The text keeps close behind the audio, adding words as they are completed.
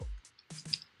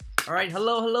All right,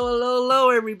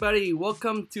 hello, everybody.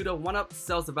 Welcome to the One Up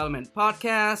Sales Development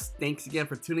Podcast. Thanks again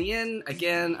for tuning in.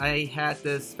 Again, I had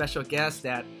this special guest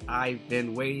that I've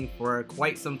been waiting for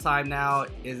quite some time now.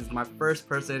 It is my first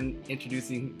person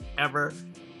introducing ever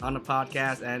on the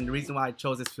podcast, and the reason why I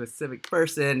chose this specific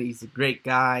person, he's a great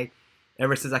guy.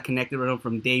 Ever since I connected with him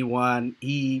from day one,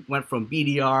 he went from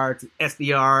BDR to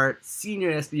SDR,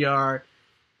 senior SDR,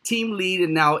 team lead,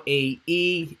 and now AE.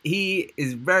 He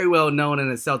is very well known in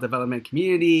the sales development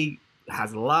community,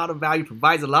 has a lot of value,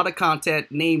 provides a lot of content,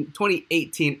 named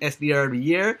 2018 SDR of the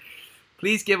Year.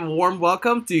 Please give a warm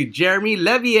welcome to Jeremy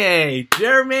Leveille.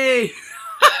 Jeremy!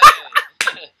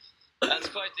 That's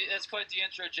quite the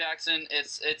intro, Jackson.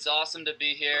 It's awesome to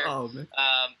be here. Oh, man.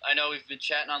 I know we've been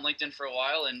chatting on LinkedIn for a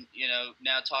while, and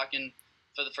now talking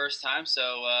for the first time.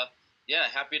 So yeah,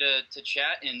 happy to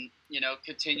chat and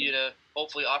continue to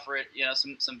hopefully offer it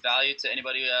some value to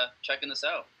anybody checking this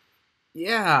out.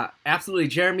 Yeah, absolutely,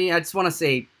 Jeremy. I just want to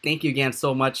say thank you again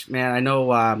so much, man. I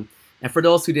know, and for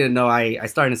those who didn't know, I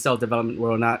started in the sales development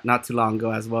world not too long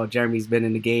ago as well. Jeremy's been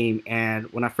in the game,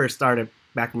 and when I first started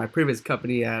back in my previous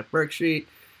company at Berk Street,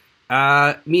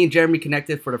 me and Jeremy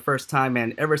connected for the first time,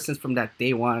 and ever since from that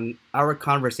day one, our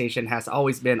conversation has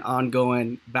always been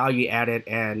ongoing, value added,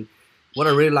 and what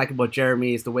I really like about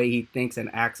Jeremy is the way he thinks and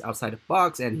acts outside the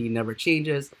box, and he never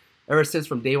changes ever since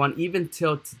from day one, even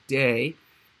till today.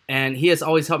 And he has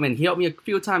always helped me, and he helped me a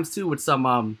few times too with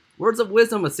some words of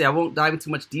wisdom. Let's say I won't dive into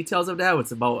much details of that.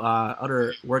 It's about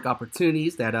other work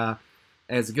opportunities that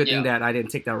is a good thing that I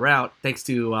didn't take that route, thanks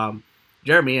to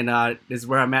Jeremy, and this is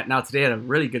where I'm at now today at a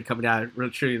really good company that I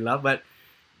really truly love. But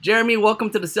Jeremy, welcome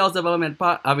to the Sales Development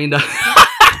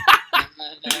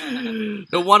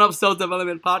the One Up Sales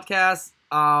Development Podcast.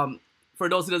 For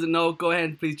those who doesn't know, go ahead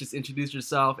and please just introduce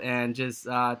yourself and just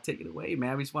take it away,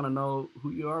 man. We just want to know who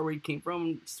you are, where you came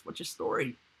from, just what's your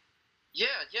story. Yeah,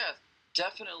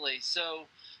 definitely. So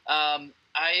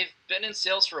I've been in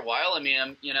sales for a while. I mean,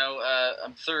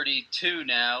 I'm 32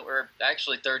 now, or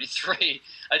actually 33.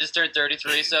 I just turned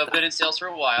 33, so I've been in sales for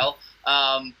a while.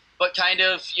 But kind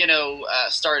of,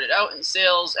 started out in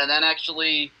sales and then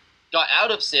actually got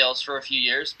out of sales for a few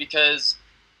years because,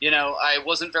 I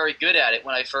wasn't very good at it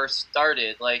when I first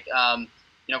started. Like,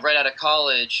 right out of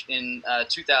college in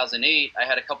 2008, I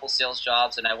had a couple sales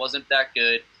jobs and I wasn't that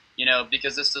good,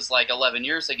 because this is like 11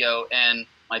 years ago, and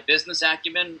my business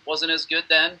acumen wasn't as good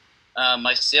then.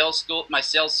 My sales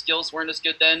skills weren't as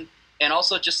good then, and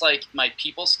also just like my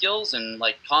people skills and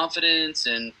like confidence,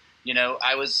 and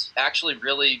I was actually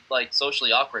really like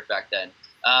socially awkward back then.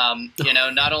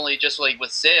 Not only just like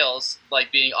with sales,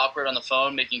 like being awkward on the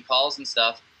phone, making calls and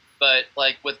stuff, but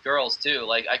like with girls too.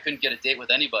 Like I couldn't get a date with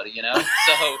anybody, So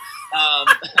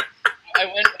I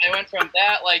went from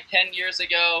that like 10 years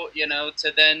ago,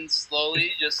 to then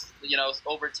slowly just,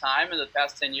 over time in the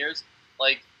past 10 years,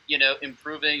 like,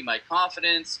 improving my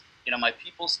confidence, my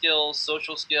people skills,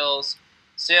 social skills,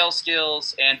 sales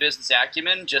skills, and business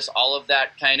acumen. Just all of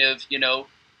that kind of,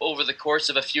 over the course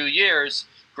of a few years,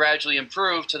 gradually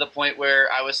improved to the point where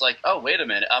I was like, oh, wait a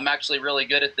minute, I'm actually really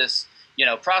good at this,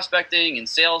 prospecting and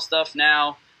sales stuff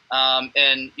now.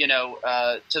 And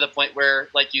to the point where,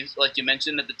 like you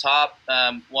mentioned at the top,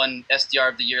 won SDR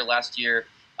of the Year last year,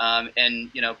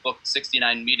 and booked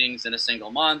 69 meetings in a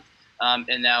single month.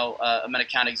 And now I'm an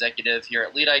account executive here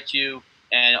at LeadIQ,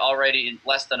 and already in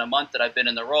less than a month that I've been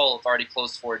in the role, I've already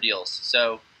closed 4 deals.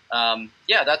 So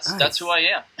that's who I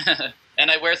am.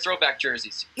 And I wear throwback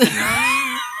jerseys.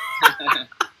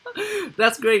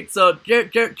 That's great. So,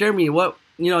 Jeremy, what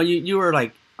you were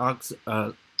like,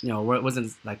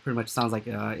 wasn't like pretty much sounds like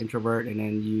an introvert, and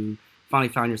then you finally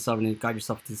found yourself and then got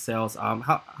yourself to sales.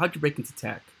 How'd you break into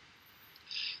tech?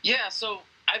 Yeah, so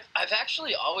I've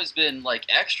actually always been like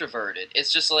extroverted.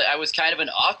 It's just like I was kind of an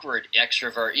awkward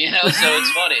extrovert, So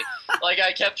it's funny. Like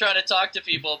I kept trying to talk to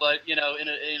people, but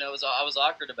I was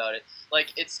awkward about it.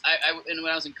 Like and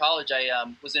when I was in college, I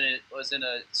was in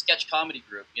a sketch comedy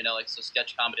group, so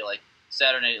sketch comedy like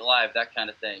Saturday Night Live, that kind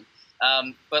of thing.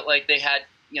 But like they had,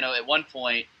 at one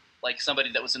point, like somebody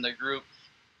that was in the group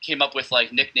came up with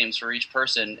like nicknames for each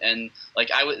person, and like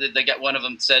one of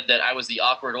them said that I was the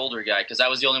awkward older guy because I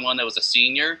was the only one that was a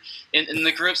senior in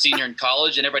the group, senior in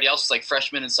college, and everybody else was like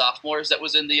freshmen and sophomores that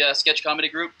was in the sketch comedy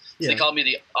group. So they called me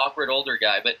the awkward older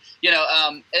guy. But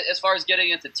as far as getting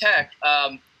into tech,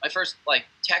 my first like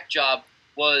tech job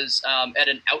was at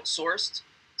an outsourced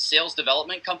sales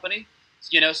development company.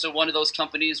 So one of those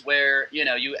companies where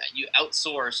you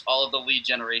outsource all of the lead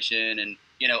generation and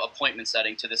appointment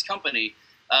setting to this company.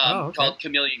 Called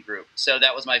Chameleon Group. So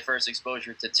that was my first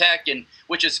exposure to tech, and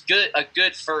which is a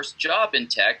good first job in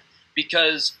tech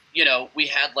because we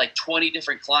had like 20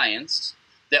 different clients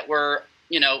that were,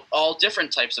 all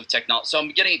different types of technology. So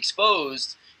I'm getting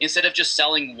exposed instead of just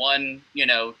selling one,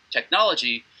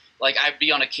 technology. Like I'd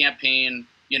be on a campaign,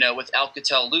 with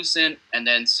Alcatel-Lucent, and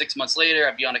then 6 months later,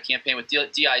 I'd be on a campaign with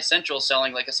DI Central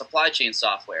selling like a supply chain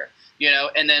software,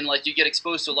 and then like you get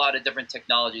exposed to a lot of different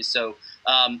technologies. So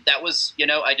that was,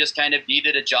 I just kind of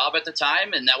needed a job at the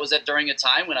time, and that was during a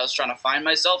time when I was trying to find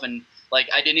myself, and like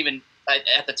at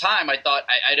the time I thought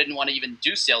I didn't want to even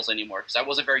do sales anymore because I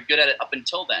wasn't very good at it up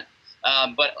until then.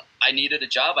 But I needed a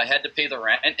job. I had to pay the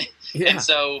rent. Yeah. And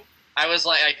so I was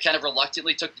like, I kind of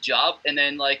reluctantly took the job. And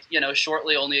then like,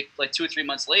 shortly, only like 2 or 3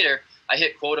 months later, I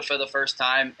hit quota for the first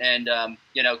time and,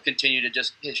 continue to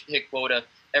just hit quota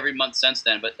every month since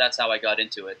then. But that's how I got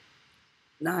into it.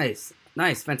 Nice.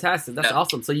 Fantastic. That's Yeah.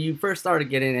 awesome. So you first started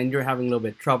getting and you're having a little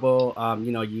bit of trouble.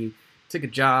 You took a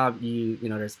job,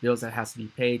 there's bills that has to be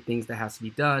paid, things that has to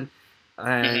be done.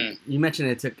 And you mentioned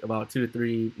it took about 2 to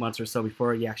 3 months or so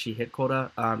before you actually hit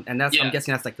quota. And that's, I'm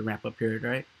guessing that's like the ramp up period,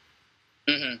 right?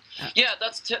 Yeah,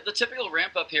 that's the typical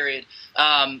ramp up period.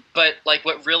 But like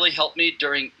what really helped me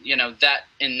during,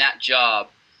 that job,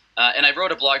 and I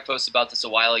wrote a blog post about this a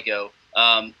while ago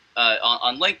on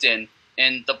LinkedIn,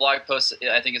 and the blog post,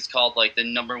 I think it's called like the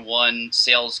 #1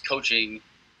 sales coaching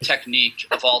technique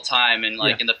of all time, and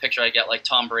like in the picture I get like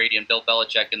Tom Brady and Bill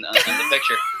Belichick in the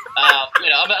picture.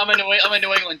 I'm a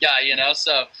New England guy,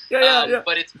 so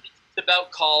but it's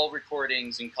about call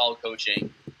recordings and call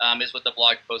coaching is what the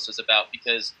blog post is about,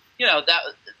 because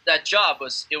that job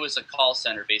was a call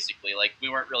center basically. Like we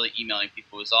weren't really emailing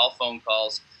people; it was all phone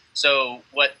calls. So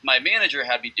what my manager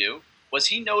had me do was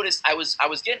he noticed I was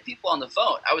getting people on the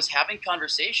phone. I was having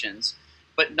conversations,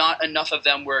 but not enough of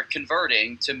them were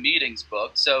converting to meetings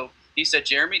booked. So he said,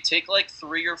 Jeremy, take like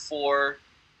 3 or 4,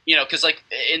 because like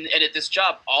and at this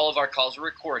job, all of our calls were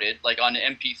recorded, like on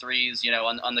MP3s,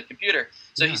 on the computer.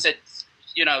 So he said,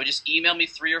 just email me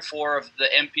 3 or 4 of the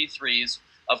MP3s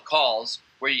of calls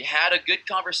where you had a good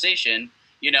conversation.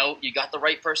 You got the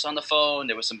right person on the phone.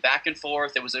 There was some back and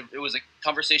forth. It was a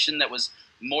conversation that was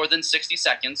more than 60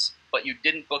 seconds, but you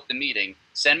didn't book the meeting.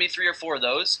 Send me 3 or 4 of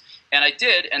those. And I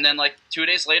did. And then like 2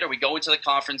 days later, we go into the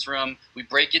conference room, we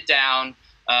break it down.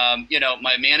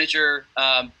 My manager,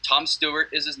 Tom Stewart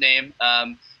is his name.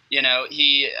 I'll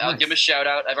give him a shout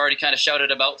out. I've already kind of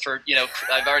shouted him out for,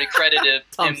 I've already credited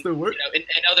Tom him, Stewart. in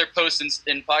other posts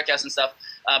and podcasts and stuff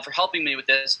for helping me with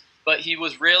this. But he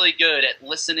was really good at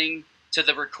listening to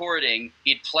the recording.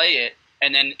 He'd play it,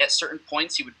 and then at certain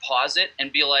points he would pause it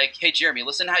and be like, "Hey, Jeremy,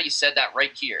 listen how you said that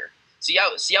right here. See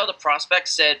how the prospect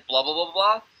said blah blah blah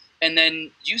blah, and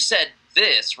then you said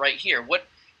this right here. What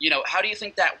how do you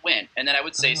think that went?" And then I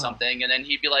would say something, and then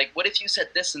he'd be like, "What if you said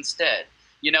this instead?"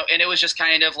 And it was just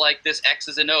kind of like this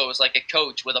X's and O's, like a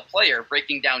coach with a player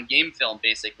breaking down game film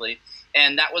basically.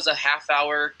 And that was a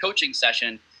half-hour coaching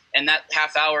session. And that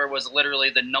half hour was literally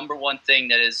the #1 thing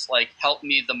that has like helped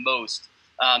me the most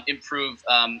improve,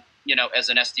 as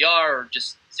an SDR or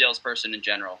just salesperson in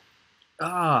general.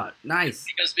 Nice.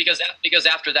 Because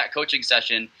after that coaching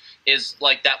session is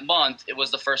like that month, it was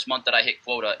the first month that I hit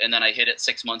quota, and then I hit it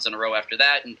 6 months in a row after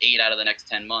that, and 8 out of the next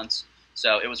 10 months.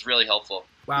 So it was really helpful.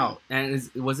 Wow.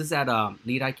 And was this at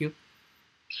LeadIQ?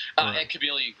 At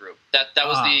Chameleon Group. That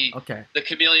was the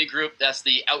Chameleon Group. That's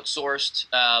the outsourced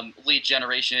lead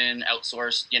generation,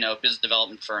 outsourced business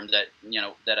development firm that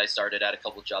I started at a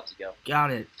couple of jobs ago.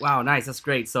 Got it. Wow, nice. That's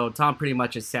great. So Tom pretty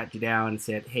much just sat you down and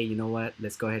said, "Hey, you know what?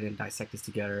 Let's go ahead and dissect this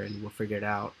together, and we'll figure it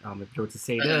out. If you were to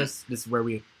say this is where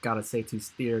we gotta say to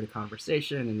steer the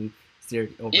conversation and steer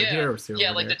it over here or steer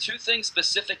over like there." The 2 things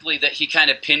specifically that he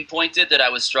kind of pinpointed that I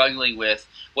was struggling with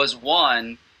was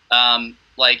one.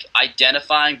 Like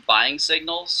identifying buying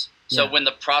signals. So when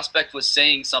the prospect was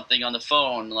saying something on the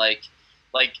phone,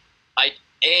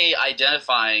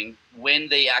 identifying when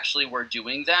they actually were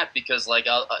doing that, because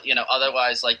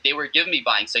otherwise like they were giving me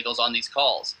buying signals on these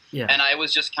calls, and I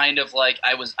was just kind of like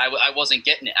I wasn't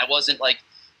getting it. I wasn't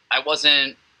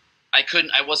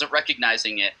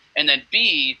recognizing it. And then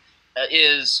B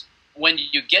is when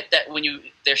you get that, when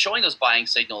they're showing those buying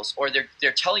signals or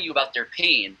they're telling you about their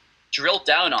pain, drill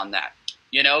down on that.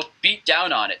 Beat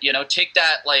down on it, take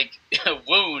that like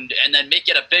wound and then make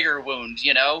it a bigger wound,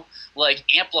 like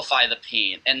amplify the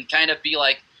pain and kind of be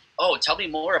like, "Oh, tell me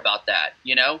more about that."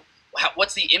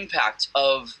 What's the impact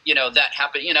of, that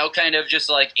happen, kind of just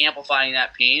like amplifying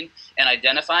that pain and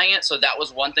identifying it. So that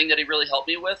was one thing that he really helped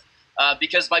me with,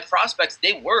 because my prospects,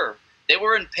 they were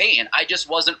in pain. I just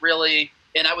wasn't really,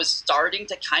 and I was starting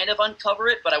to kind of uncover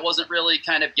it, but I wasn't really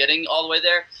kind of getting all the way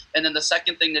there. And then the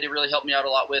second thing that he really helped me out a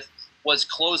lot with was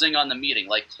closing on the meeting,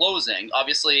 like closing.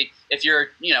 Obviously, if you're,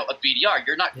 a BDR,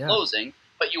 you're not closing,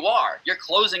 but you are. You're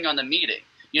closing on the meeting.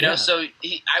 So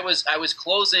I was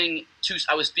closing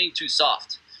I was being too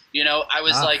soft. I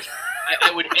was like,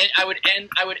 I would end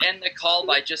the call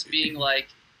by just being like,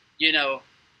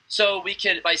 so we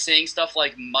could, by saying stuff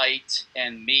like might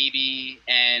and maybe,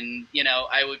 and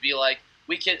I would be like,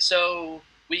 do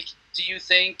you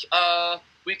think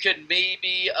we could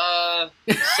maybe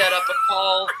set up a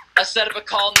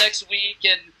call next week,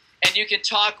 and you can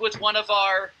talk with one of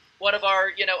our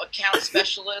account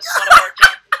specialists, one of our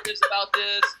account executives about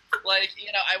this. Like,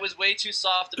 I was way too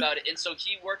soft about it, and so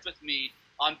he worked with me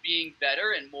on being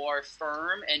better and more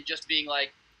firm, and just being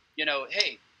like,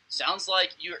 hey, sounds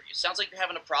like you're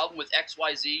having a problem with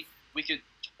XYZ. We could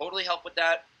totally help with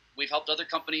that. We've helped other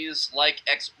companies like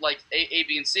A,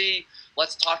 B, and C.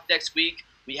 Let's talk next week.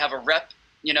 We have a rep,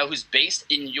 who's based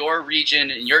in your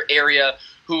region, in your area,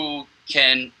 who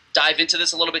can dive into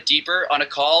this a little bit deeper on a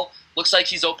call. Looks like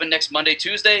he's open next Monday,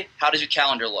 Tuesday. How does your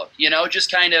calendar look?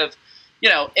 Just kind of,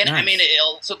 and nice. I mean,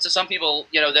 so to some people,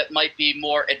 that might be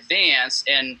more advanced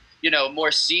and,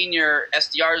 more senior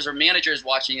SDRs or managers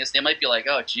watching this, they might be like,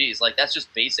 oh, geez, like that's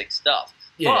just basic stuff.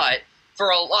 Yeah. But for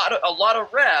a lot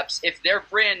of reps, if they're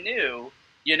brand new,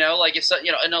 like if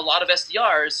and a lot of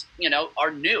SDRs,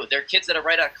 are new. They're kids that are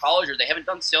right out of college, or they haven't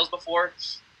done sales before.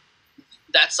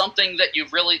 That's something that you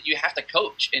have to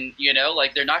coach, and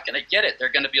like they're not going to get it. They're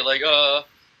going to be like, what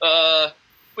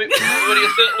do you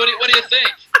think? What do you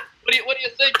think? What do you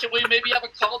think? Can we maybe have a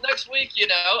call next week?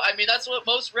 I mean, that's what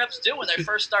most reps do when they're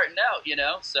first starting out.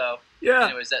 So yeah.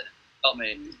 Anyways, that helped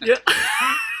me. Yeah.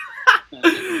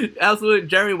 Absolutely,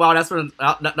 Jeremy. Wow, that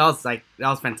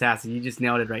was fantastic. You just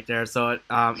nailed it right there. So,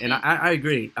 and I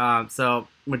agree. So,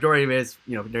 majority of it is,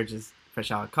 they're just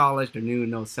fresh out of college, they're new,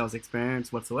 no sales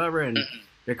experience whatsoever, and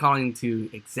they're calling to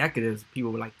executives,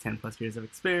 people with like 10+ years of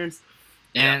experience.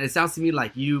 Yeah. And it sounds to me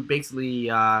like you basically,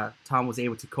 Tom was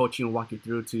able to coach you and walk you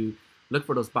through to look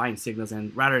for those buying signals,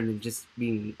 and rather than just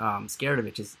being scared of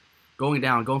it, just going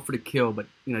for the kill, but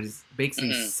just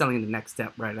basically selling the next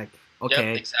step, right? Like,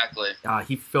 okay, yep, exactly.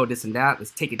 He fulfilled this and that.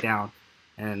 Let's take it down,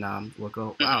 and we'll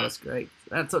go. Wow, that's great.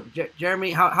 So,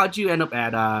 Jeremy, how'd you end up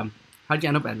at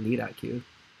LeadIQ?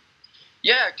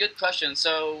 Yeah, good question.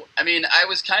 So, I mean, I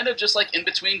was kind of just like in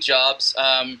between jobs.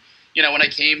 When I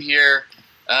came here,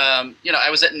 I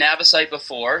was at Navisite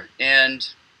before, and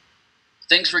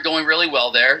things were going really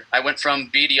well there. I went from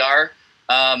BDR,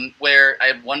 where I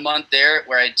had 1 month there,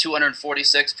 where I had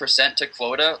 246% to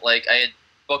quota. Like, I had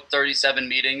booked 37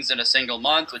 meetings in a single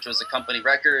month, which was a company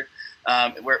record,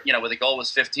 where the goal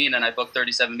was 15, and I booked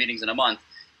 37 meetings in a month.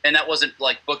 And that wasn't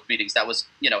like booked meetings. That was,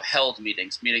 held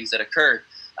meetings that occurred.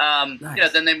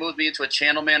 Nice. Then they moved me into a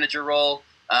channel manager role,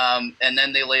 and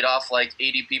then they laid off like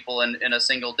 80 people in a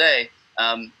single day.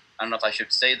 I don't know if I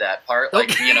should say that part.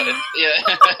 Like, if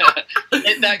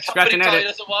that company probably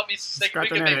doesn't want me to say, we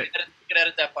can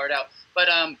edit that part out. But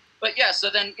yeah, so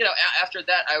then, after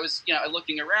that, I was,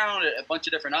 looking around at a bunch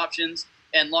of different options.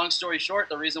 And long story short,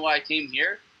 the reason why I came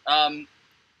here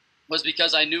was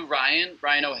because I knew Ryan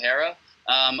O'Hara,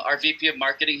 our VP of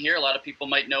marketing here. A lot of people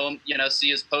might know him,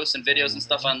 see his posts and videos and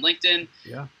stuff on LinkedIn.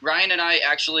 Yeah. Ryan and I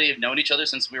actually have known each other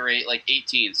since we were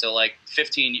 18. So like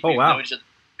 15. Oh, wow. Known each other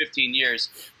 15 years.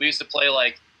 We used to play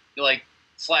like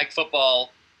flag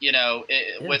football,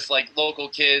 with like local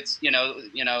kids,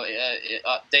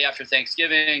 day after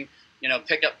Thanksgiving,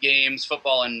 pickup games,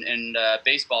 football and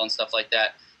baseball and stuff like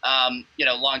that.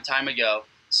 Long time ago.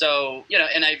 So,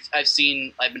 and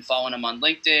I've been following him on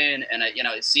LinkedIn, and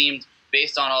it seemed,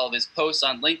 based on all of his posts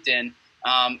on LinkedIn,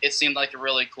 it seemed like a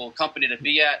really cool company to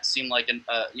be at. It seemed like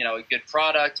a good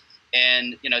product,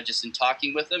 and just in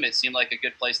talking with them, it seemed like a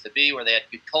good place to be, where they had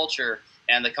good culture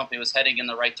and the company was heading in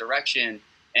the right direction.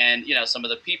 And some of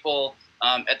the people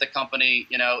at the company,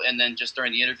 and then just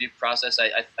during the interview process,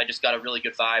 I just got a really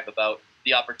good vibe about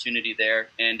the opportunity there,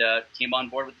 and came on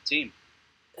board with the team.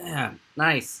 Yeah,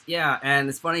 nice. Yeah, and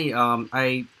it's funny.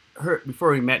 I heard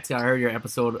before we met too. I heard your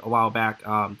episode a while back.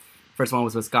 First one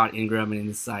was with Scott Ingram, and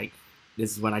it's like,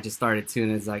 this is when I just started too,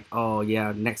 and it's like, oh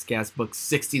yeah, next guest booked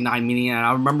 69 meeting, and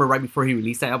I remember right before he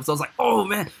released that episode, I was like, oh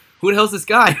man, who the hell's this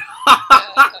guy?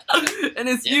 And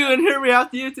it's you, and here we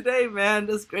have you today, man.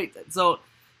 That's great. So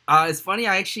it's funny.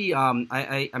 I actually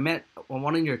I met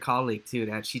one of your colleagues too.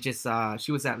 That she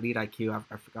was at LeadIQ.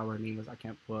 I forgot what her name was. I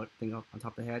can't put a thing up on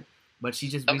top of the head, but she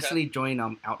just recently joined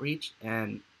Outreach,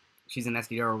 and she's an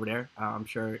SDR over there. I'm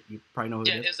sure you probably know who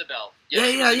it is. Isabel. Yeah.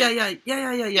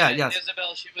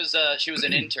 Isabel. She was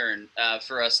an intern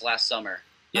for us last summer.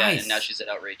 Yeah, and now Nice. she's at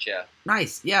Outreach. Yeah.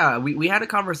 Nice. Yeah, we had a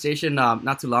conversation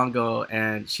not too long ago,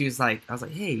 and she was like, I was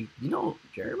like, hey, you know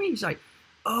Jeremy? She's like,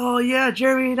 oh yeah,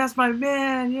 Jeremy, that's my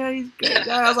man. Yeah, he's a great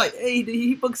guy. I was like, hey, did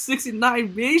he book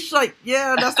 69 B? She's like,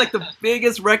 yeah, that's like the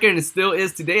biggest record, and it still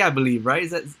is today, I believe. Right?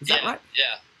 Is that Yeah, right?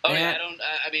 yeah. Oh yeah, And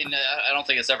I mean, I don't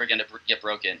think it's ever gonna get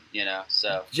broken.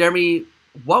 So Jeremy,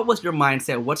 what was your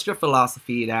mindset? What's your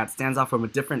philosophy that stands out from a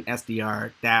different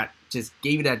SDR that just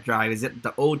gave you that drive? Is it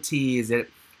the OT? Is it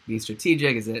being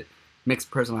strategic? Is it mixed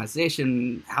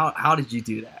personalization? How did you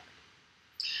do that?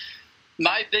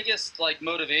 my biggest like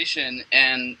motivation,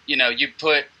 and you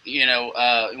put,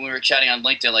 when we were chatting on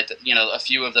LinkedIn, like a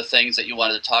few of the things that you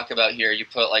wanted to talk about here. You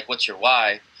put like, what's your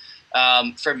why?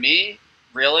 For me,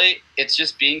 really, it's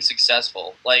just being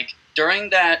successful. Like during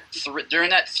that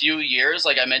few years,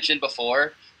 like I mentioned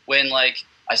before, when like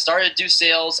I started to do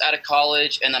sales out of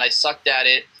college, and then I sucked at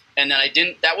it, and then I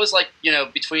didn't. That was like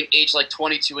between age like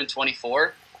 22 and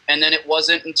 24, and then it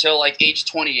wasn't until like age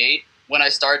 28 when I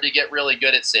started to get really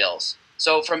good at sales.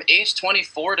 So from age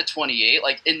 24 to 28,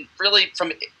 like in really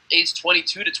from age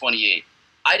 22 to 28,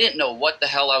 I didn't know what the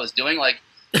hell I was doing. Like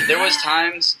there was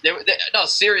times no,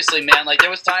 seriously, man, like there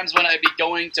was times when I'd be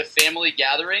going to family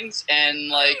gatherings, and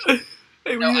like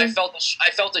Hey, we I felt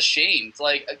ashamed,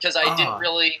 like because I didn't ah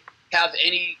really have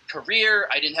any career,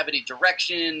 I didn't have any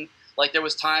direction. Like there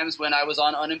was times when I was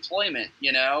on unemployment,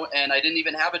 and I didn't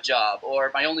even have a job,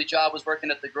 or my only job was working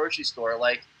at the grocery store.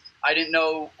 Like I didn't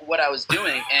know what I was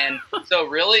doing, and so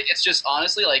really, it's just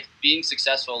honestly like being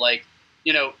successful, like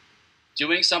you know,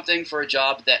 doing something for a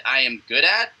job that I am good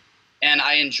at and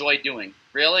I enjoy doing.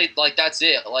 Really, like that's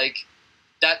it. Like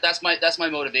that's my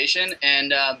motivation,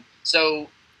 and so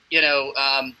you know,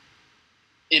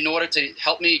 in order to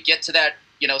help me get to that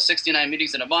 69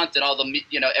 meetings in a month, and all the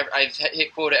I've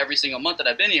hit quota every single month that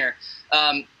I've been here.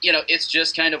 It's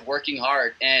just kind of working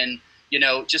hard, and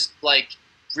just like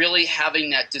really having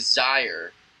that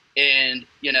desire, and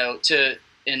to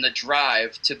in the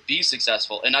drive to be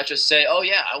successful, and not just say, oh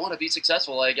yeah, I want to be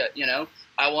successful, like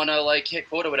I want to like hit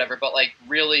quota, whatever, but like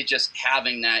really just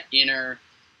having that inner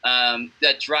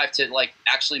that drive to like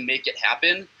actually make it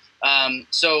happen.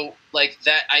 So like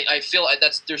that, I feel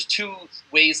there's two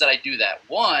ways that I do that.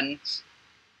 One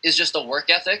is just the work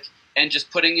ethic, and just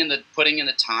putting in the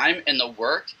time and the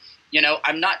work.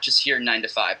 I'm not just here 9 to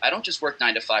 5. I don't just work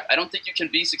 9 to 5. I don't think you can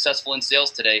be successful in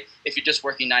sales today if you're just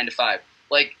working 9 to 5.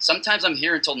 Like sometimes I'm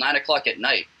here until 9 o'clock at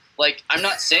night. Like I'm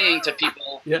not saying to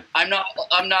people, yeah. I'm not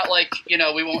like,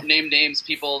 we won't name names,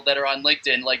 people that are on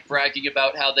LinkedIn, like bragging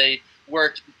about how they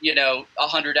work,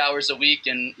 100 hours a week,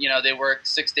 and, they work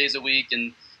 6 days a week,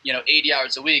 and, 80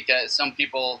 hours a week. Some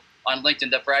people on LinkedIn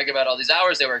that brag about all these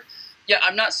hours they work. Yeah,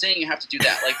 I'm not saying you have to do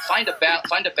that. Like find a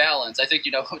balance. I think,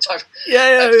 find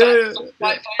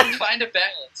a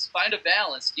balance. Find a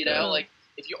balance, like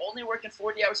if you're only working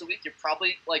 40 hours a week, you're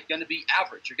probably like going to be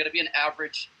average. You're going to be an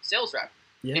average sales rep.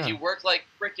 Yeah. If you work like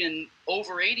freaking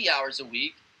over 80 hours a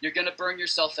week, you're going to burn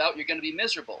yourself out. You're going to be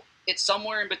miserable. It's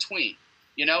somewhere in between,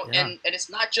 Yeah. and it's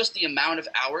not just the amount of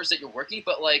hours that you're working,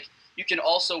 but like you can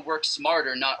also work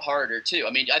smarter, not harder too.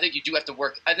 I mean, I think you do have to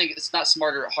work. I think it's not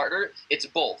smarter or harder. It's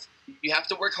both. You have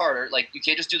to work harder. Like you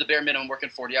can't just do the bare minimum working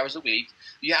 40 hours a week.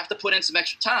 You have to put in some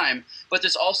extra time, but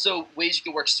there's also ways you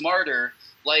can work smarter,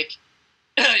 like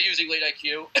using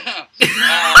LeadIQ.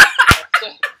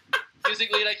 Using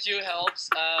LeadIQ helps.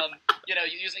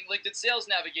 Using LinkedIn Sales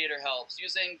Navigator helps.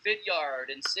 Using Vidyard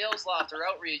and SalesLoft or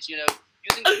Outreach,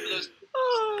 using those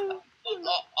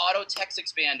auto text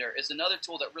expander is another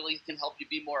tool that really can help you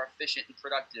be more efficient and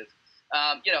productive.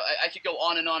 I could go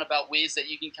on and on about ways that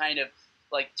you can kind of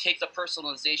like take the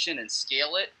personalization and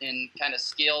scale it, and kind of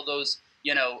scale those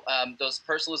those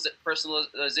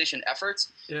personalization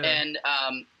efforts, Yeah. and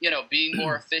being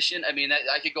more efficient. I mean,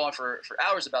 I could go on for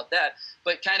hours about that,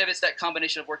 but kind of it's that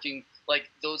combination of working like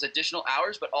those additional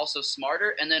hours, but also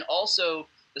smarter. And then also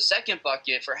the second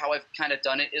bucket for how I've kind of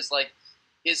done it is like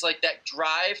that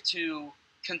drive to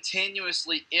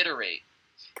continuously iterate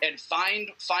and find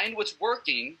what's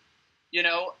working.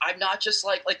 I'm not just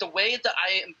like the way that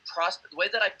the way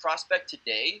that I prospect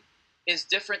today is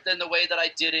different than the way that I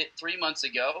did it 3 months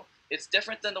ago. It's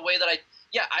different than the way that I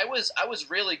was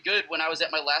really good when I was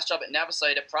at my last job at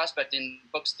Navisite at prospecting,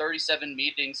 books 37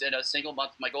 meetings in a single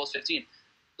month. My goal is 15.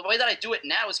 The way that I do it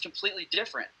now is completely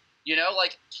different.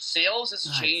 Like sales is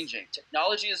changing.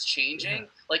 Technology is changing. Yeah.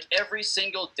 Like every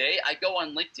single day I go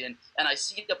on LinkedIn and I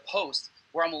see a post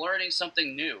where I'm learning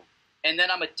something new, and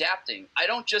then I'm adapting. I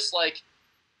don't just like,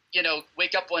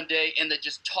 wake up one day and then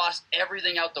just toss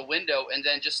everything out the window and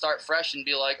then just start fresh and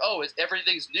be like, oh,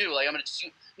 everything's new. Like I'm going to just,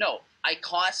 no, I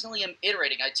constantly am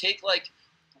iterating. I take like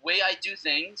way I do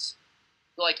things,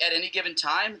 like at any given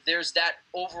time, there's that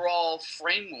overall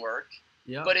framework.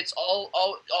 Yeah. But it's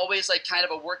always like kind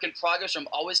of a work in progress. I'm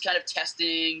always kind of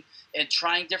testing and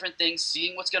trying different things,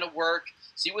 seeing what's going to work,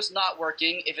 see what's not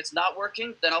working. If it's not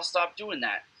working, then I'll stop doing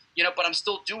that. But I'm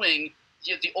still doing,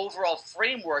 the overall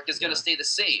framework is going to stay the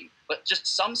same, but just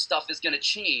some stuff is going to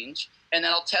change, and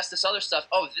then I'll test this other stuff.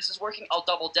 Oh, this is working. I'll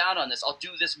double down on this. I'll do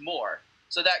this more.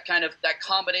 So that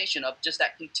combination of just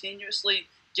that continuously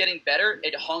getting better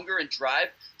and hunger and drive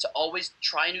to always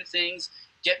try new things,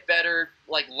 get better,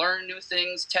 like learn new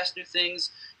things, test new things,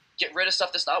 get rid of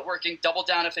stuff that's not working, double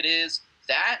down if it is.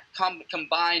 That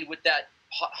combined with that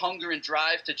hunger and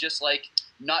drive to just like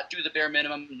not do the bare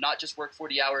minimum, not just work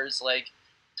 40 hours, like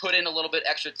put in a little bit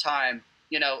extra time.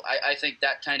 I think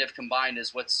that kind of combined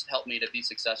is what's helped me to be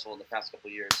successful in the past couple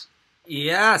of years.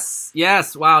 Yes.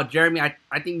 Wow, Jeremy,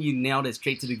 I think you nailed it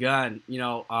straight to the gun.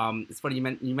 It's funny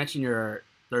you mentioned you're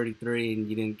 33 and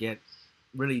you didn't get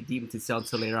really deep into sales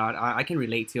until later on. I can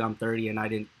relate to. I'm 30 and I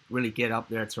didn't really get up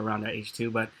there to around that age too.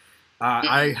 But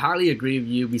I highly agree with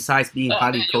you. Besides being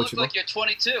highly man, coachable, you look like you're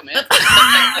 22, man.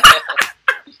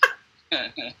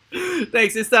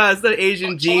 Thanks. It's the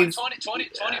Asian genes.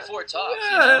 24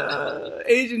 tops.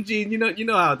 Asian gene. You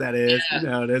know how that is. Yeah. You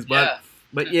know how it is.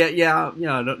 But yeah.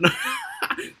 No.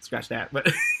 Scratch that.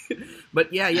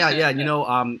 But yeah.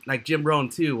 Like Jim Rohn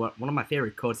too. One of my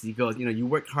favorite quotes. He goes, you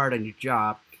work hard on your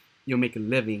job, you'll make a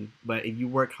living. But if you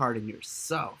work hard on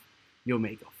yourself, you'll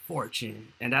make a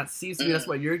fortune. And that seems to me that's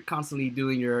what you're constantly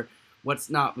doing. What's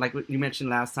not, like what you mentioned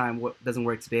last time, what doesn't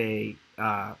work today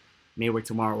may work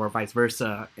tomorrow, or vice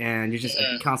versa. And you're just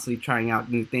constantly trying out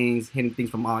new things, hitting things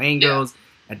from all angles,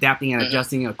 adapting and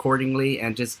adjusting accordingly,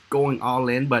 and just going all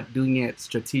in, but doing it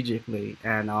strategically.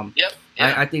 And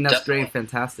I think that's great and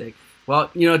fantastic. Well,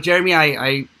 Jeremy,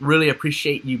 I really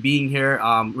appreciate you being here.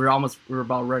 We're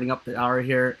about running up the hour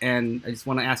here, and I just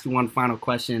want to ask you one final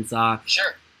question.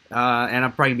 Sure. And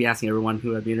I'll probably be asking everyone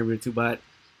who I've been interviewed to, but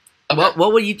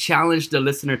what would you challenge the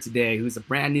listener today who's a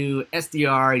brand new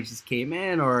SDR, he just came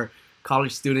in, or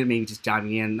college student maybe just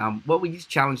joining in? What would you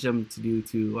challenge them to do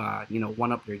to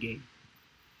one up their game?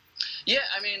 Yeah,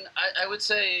 I mean, I would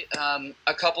say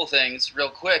a couple things real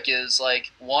quick is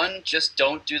like, one, just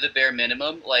don't do the bare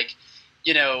minimum. Like,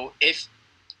 if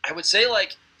I would say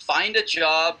like find a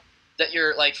job that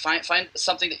you're like find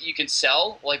something that you can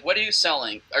sell. Like, what are you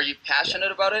selling? Are you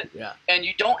passionate about it? Yeah. And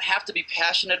you don't have to be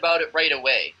passionate about it right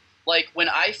away. Like when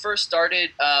I first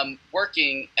started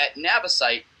working at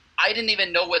Navisite, I didn't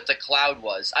even know what the cloud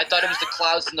was. I thought it was the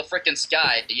clouds in the freaking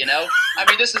sky, I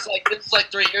mean, this is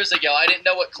like 3 years ago. I didn't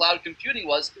know what cloud computing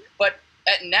was. But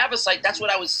at Navisite, that's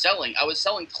what I was selling. I was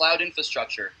selling cloud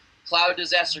infrastructure, cloud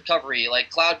disaster recovery,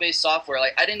 like cloud-based software.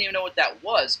 Like I didn't even know what that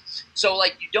was. So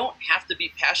like you don't have to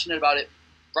be passionate about it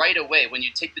right away when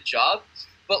you take the job.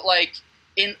 But like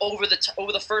over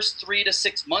the first 3 to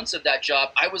 6 months of that job,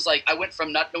 I went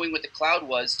from not knowing what the cloud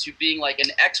was to being like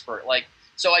an expert. Like,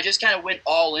 so I just kind of went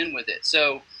all in with it.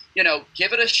 So,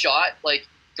 give it a shot, like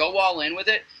go all in with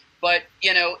it. But,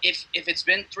 if it's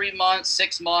been 3 months,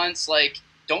 6 months, like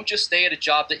don't just stay at a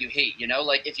job that you hate,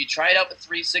 like if you try it out for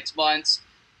 3-6 months,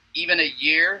 even a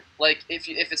year, like if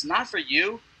it's not for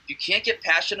you, you can't get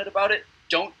passionate about it,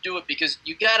 don't do it, because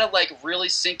you got to like really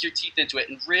sink your teeth into it,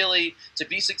 and really to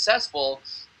be successful,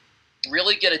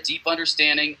 really get a deep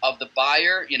understanding of the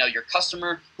buyer, your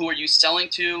customer, who are you selling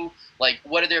to, like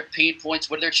what are their pain points,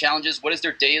 what are their challenges, what is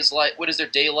their day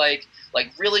like, like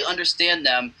really understand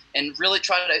them and really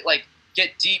try to like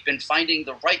get deep in finding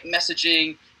the right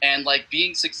messaging and like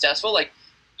being successful. Like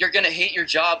you're going to hate your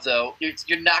job though.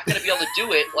 You're not going to be able to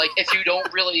do it like if you're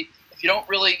not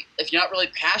really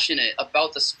passionate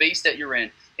about the space that you're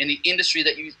in the industry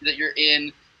that you're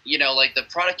in, like the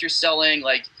product you're selling,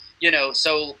 like,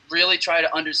 so really try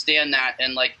to understand that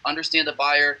and like understand the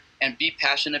buyer and be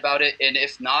passionate about it. And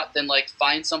if not, then like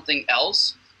find something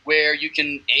else where you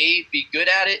can A, be good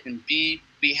at it, and B,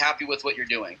 be happy with what you're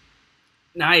doing.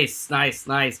 Nice.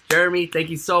 Jeremy, thank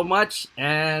you so much.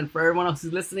 And for everyone else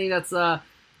who's listening, that's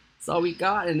all we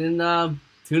got. And then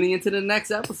tuning into the next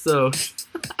episode.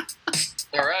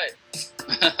 All right.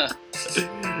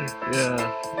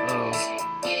 Yeah. Oh.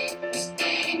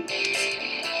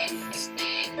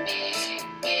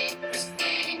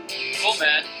 Cool,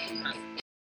 man.